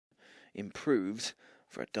improves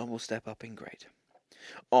for a double step up in grade.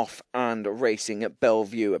 Off and racing at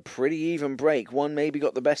Bellevue. A pretty even break. One maybe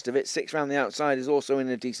got the best of it. 6 round the outside is also in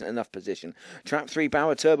a decent enough position. Trap 3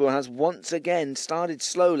 Power Turbo has once again started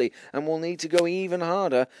slowly and will need to go even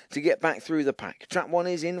harder to get back through the pack. Trap 1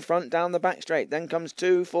 is in front down the back straight. Then comes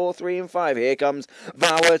 2, 4, 3 and 5. Here comes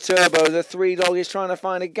Power Turbo. The 3 dog is trying to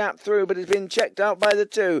find a gap through, but has been checked out by the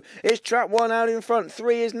 2. It's Trap 1 out in front.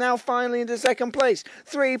 3 is now finally into second place.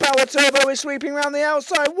 3 Power Turbo is sweeping round the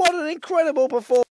outside. What an incredible performance.